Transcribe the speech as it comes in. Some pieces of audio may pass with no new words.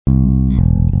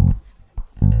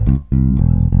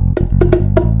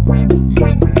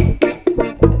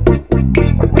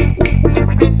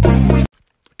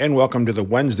And welcome to the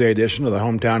Wednesday edition of the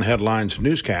Hometown Headlines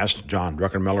newscast. John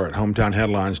Druckenmiller at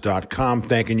hometownheadlines.com.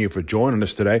 Thanking you for joining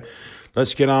us today.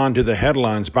 Let's get on to the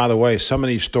headlines. By the way, some of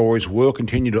these stories will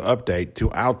continue to update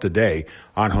throughout the day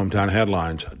on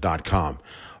hometownheadlines.com.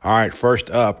 All right,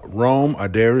 first up, Rome,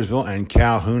 Adairsville, and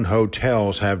Calhoun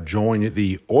hotels have joined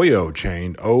the OYO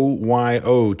chain,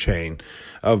 OYO chain,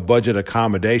 of budget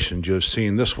accommodations. You've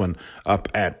seen this one up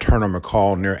at Turner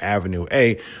McCall near Avenue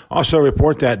A. Also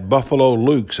report that Buffalo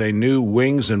Luke's, a new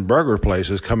wings and burger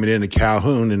place, is coming into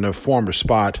Calhoun in the former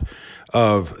spot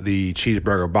of the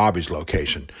Cheeseburger Bobby's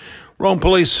location. Rome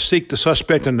police seek the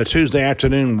suspect in the Tuesday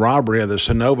afternoon robbery of the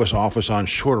Synovus office on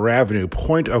Shorter Avenue.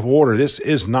 Point of order, this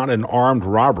is not an armed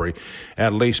robbery.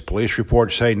 At least police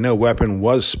reports say no weapon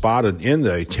was spotted in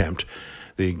the attempt.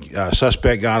 The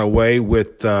suspect got away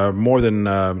with more than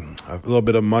a little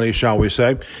bit of money, shall we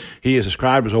say. He is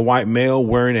described as a white male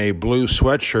wearing a blue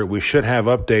sweatshirt. We should have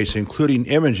updates, including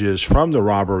images from the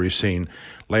robbery scene,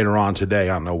 later on today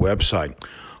on the website.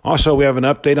 Also, we have an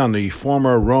update on the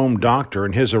former Rome doctor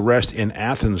and his arrest in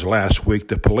Athens last week.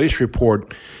 The police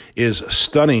report is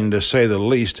stunning, to say the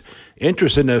least.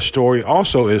 Interest in this story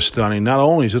also is stunning. Not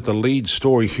only is it the lead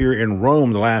story here in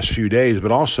Rome the last few days,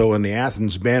 but also in the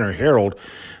Athens Banner Herald,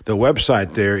 the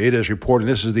website there. It is reporting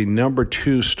this is the number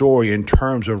 2 story in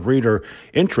terms of reader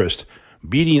interest,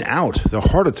 beating out the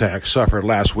heart attack suffered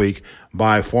last week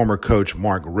by former coach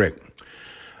Mark Richt.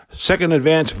 Second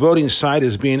advanced voting site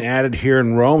is being added here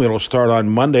in Rome. It'll start on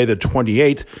Monday the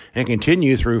 28th and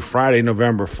continue through Friday,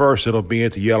 November 1st. It'll be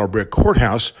at the Yellow Brick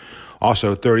Courthouse.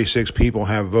 Also, 36 people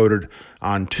have voted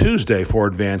on Tuesday for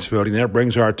advanced voting. That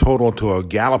brings our total to a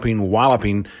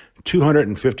walloping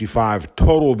 255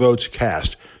 total votes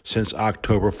cast since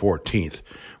October 14th.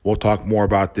 We'll talk more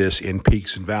about this in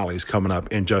Peaks and Valleys coming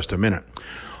up in just a minute.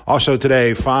 Also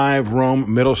today, 5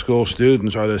 Rome middle school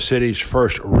students are the city's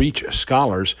first Reach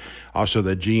Scholars. Also,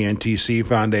 the GNTC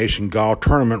Foundation Golf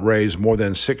Tournament raised more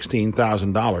than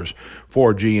 $16,000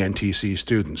 for GNTC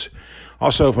students.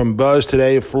 Also from Buzz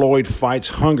today, Floyd fights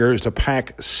hunger to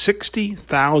pack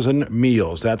 60,000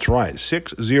 meals. That's right,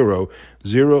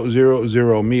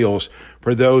 60,000 meals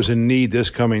for those in need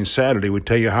this coming Saturday. We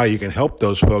tell you how you can help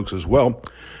those folks as well.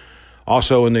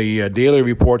 Also in the daily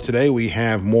report today, we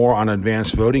have more on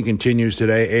advanced voting. Continues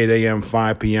today, 8 a.m.,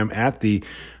 5 p.m. at the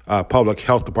Public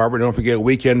Health Department. Don't forget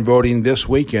weekend voting this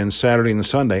weekend, Saturday and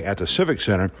Sunday at the Civic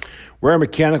Center. We're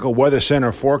Mechanical Weather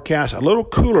Center forecast. A little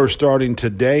cooler starting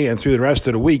today and through the rest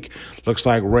of the week. Looks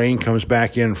like rain comes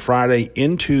back in Friday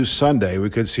into Sunday.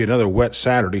 We could see another wet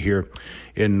Saturday here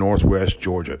in northwest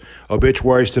Georgia.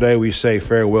 Obituaries today, we say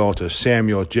farewell to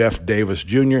Samuel Jeff Davis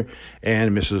Jr.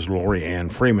 and Mrs. Lori Ann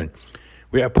Freeman.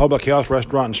 We have public health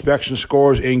restaurant inspection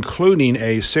scores, including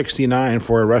a 69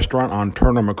 for a restaurant on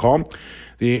Turner McCall.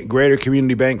 The Greater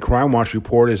Community Bank Crime Watch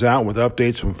report is out with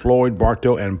updates from Floyd,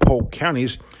 Bartow, and Polk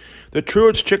counties. The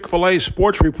Truett's Chick-fil-A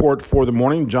sports report for the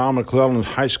morning. John McClellan's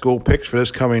high school picks for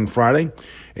this coming Friday.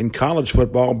 In college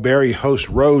football, Berry hosts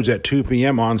Rhodes at 2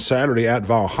 p.m. on Saturday at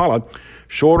Valhalla.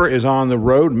 Shorter is on the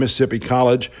road. Mississippi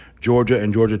College, Georgia,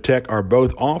 and Georgia Tech are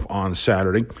both off on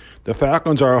Saturday. The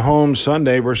Falcons are home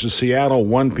Sunday versus Seattle,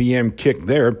 1 p.m. kick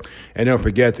there. And don't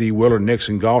forget the Willard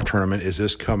Nixon Golf Tournament is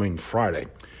this coming Friday.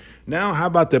 Now, how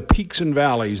about the peaks and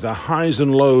valleys, the highs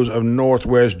and lows of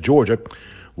northwest Georgia?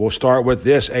 We'll start with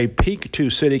this. A peak to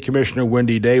City Commissioner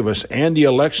Wendy Davis and the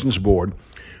Elections Board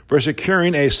for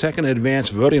securing a second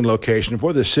advanced voting location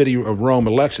for the City of Rome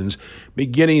elections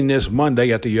beginning this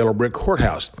Monday at the Yellow Brick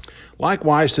Courthouse.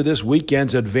 Likewise to this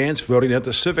weekend's advanced voting at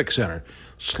the Civic Center.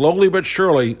 Slowly but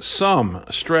surely, some of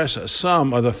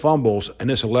the fumbles in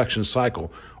this election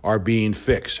cycle are being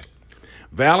fixed.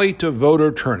 Valley to voter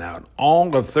turnout.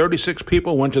 All of 36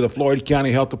 people went to the Floyd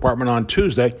County Health Department on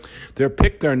Tuesday to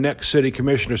pick their next city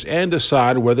commissioners and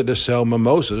decide whether to sell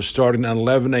mimosas starting at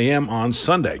 11 a.m. on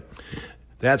Sunday.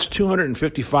 That's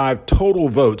 255 total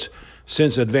votes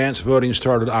since advanced voting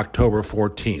started October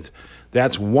 14th.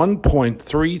 That's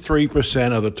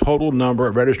 1.33% of the total number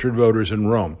of registered voters in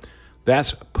Rome.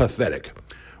 That's pathetic.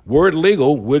 Word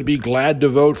Legal would be glad to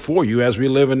vote for you as we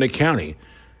live in the county.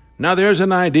 Now there's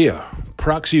an idea.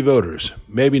 Proxy voters,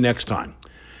 maybe next time.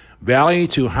 Valley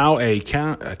to how a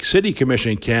city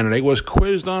commission candidate was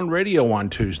quizzed on radio on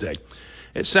Tuesday.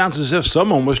 It sounds as if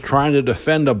someone was trying to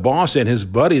defend a boss and his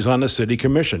buddies on the city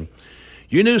commission.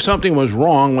 You knew something was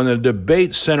wrong when the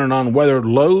debate centered on whether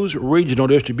Lowe's Regional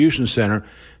Distribution Center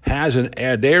has an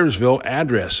Adairsville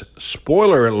address.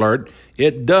 Spoiler alert,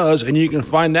 it does, and you can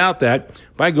find out that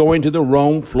by going to the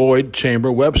Rome Floyd Chamber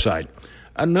website.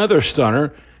 Another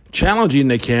stunner, challenging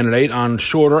the candidate on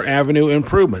Shorter Avenue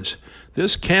improvements.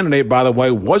 This candidate, by the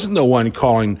way, wasn't the one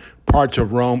calling parts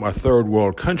of Rome a third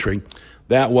world country.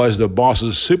 That was the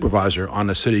boss's supervisor on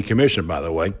the city commission, by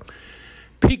the way.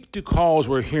 Peak to calls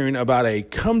we're hearing about a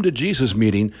come to Jesus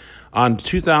meeting on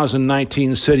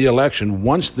 2019 city election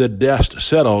once the dust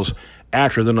settles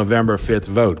after the November 5th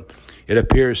vote. It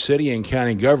appears city and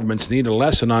county governments need a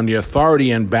lesson on the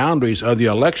authority and boundaries of the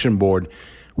election board.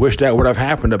 Wish that would have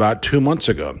happened about 2 months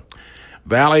ago.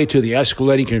 Valley to the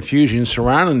escalating confusion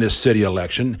surrounding this city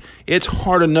election, it's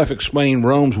hard enough explaining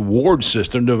Rome's ward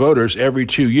system to voters every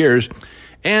 2 years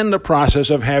and the process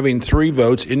of having 3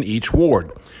 votes in each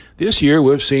ward. This year,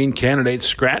 we've seen candidates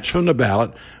scratched from the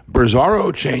ballot,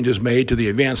 bizarro changes made to the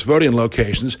advanced voting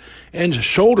locations, and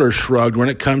shoulders shrugged when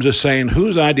it comes to saying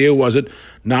whose idea was it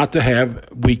not to have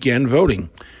weekend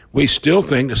voting. We still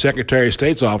think the Secretary of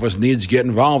State's office needs to get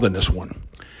involved in this one.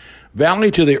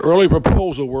 Valley to the early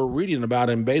proposal we're reading about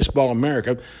in Baseball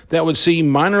America that would see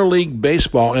minor league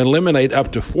baseball eliminate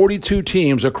up to 42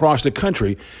 teams across the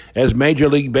country as Major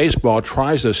League Baseball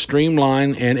tries to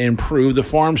streamline and improve the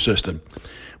farm system.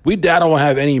 We doubt it will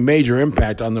have any major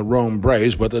impact on the Rome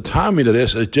Braves, but the timing of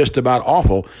this is just about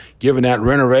awful given that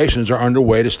renovations are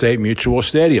underway to State Mutual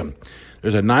Stadium.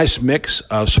 There's a nice mix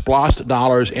of SPLOST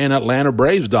dollars and Atlanta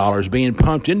Braves dollars being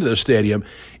pumped into the stadium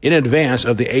in advance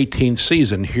of the 18th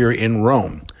season here in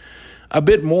Rome. A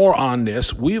bit more on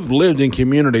this, we've lived in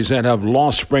communities that have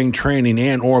lost spring training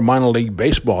and or minor league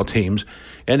baseball teams,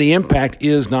 and the impact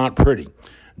is not pretty.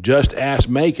 Just ask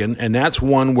Macon, and that's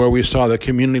one where we saw the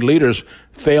community leaders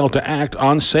fail to act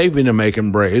on saving the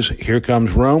Macon Braves. Here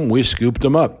comes Rome, we scooped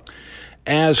them up.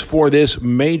 As for this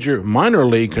major minor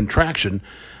league contraction,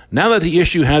 now that the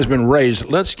issue has been raised,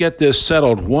 let's get this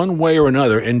settled one way or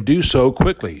another and do so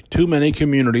quickly. Too many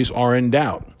communities are in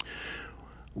doubt.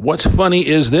 What's funny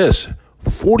is this.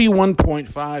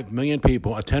 41.5 million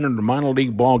people attended a minor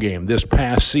league ball game this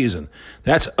past season.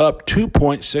 That's up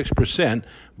 2.6%,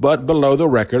 but below the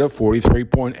record of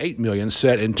 43.8 million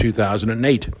set in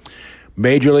 2008.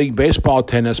 Major League Baseball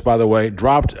attendance, by the way,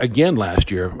 dropped again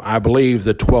last year, I believe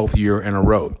the 12th year in a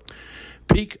row.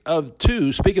 Peak of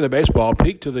 2, speaking of baseball,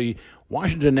 peak to the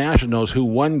Washington Nationals, who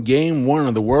won Game 1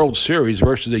 of the World Series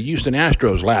versus the Houston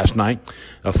Astros last night.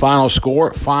 A final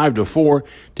score, 5-4.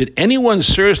 Did anyone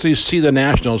seriously see the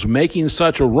Nationals making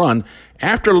such a run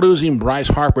after losing Bryce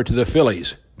Harper to the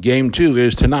Phillies? Game 2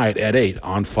 is tonight at 8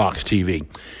 on Fox TV.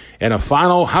 And a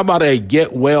final, how about a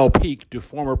get well peak to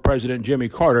former President Jimmy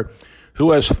Carter,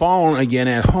 who has fallen again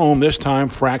at home, this time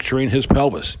fracturing his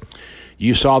pelvis.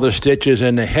 You saw the stitches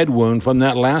and the head wound from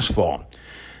that last fall.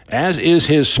 As is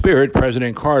his spirit,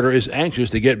 President Carter is anxious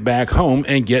to get back home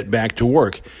and get back to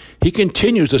work. He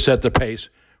continues to set the pace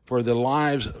for the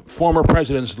lives former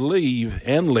presidents leave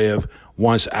and live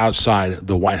once outside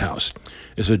the White House.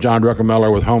 This is John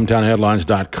Druckenmiller with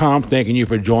HometownHeadlines.com. Thanking you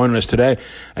for joining us today.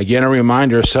 Again, a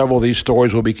reminder, several of these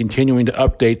stories will be continuing to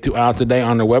update throughout the day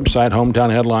on the website,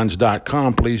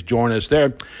 HometownHeadlines.com. Please join us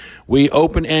there. We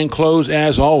open and close,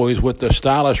 as always, with the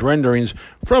stylish renderings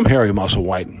from Harry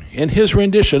Musselwhite in his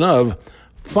rendition of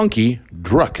Funky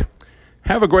Druck.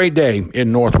 Have a great day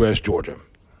in Northwest Georgia.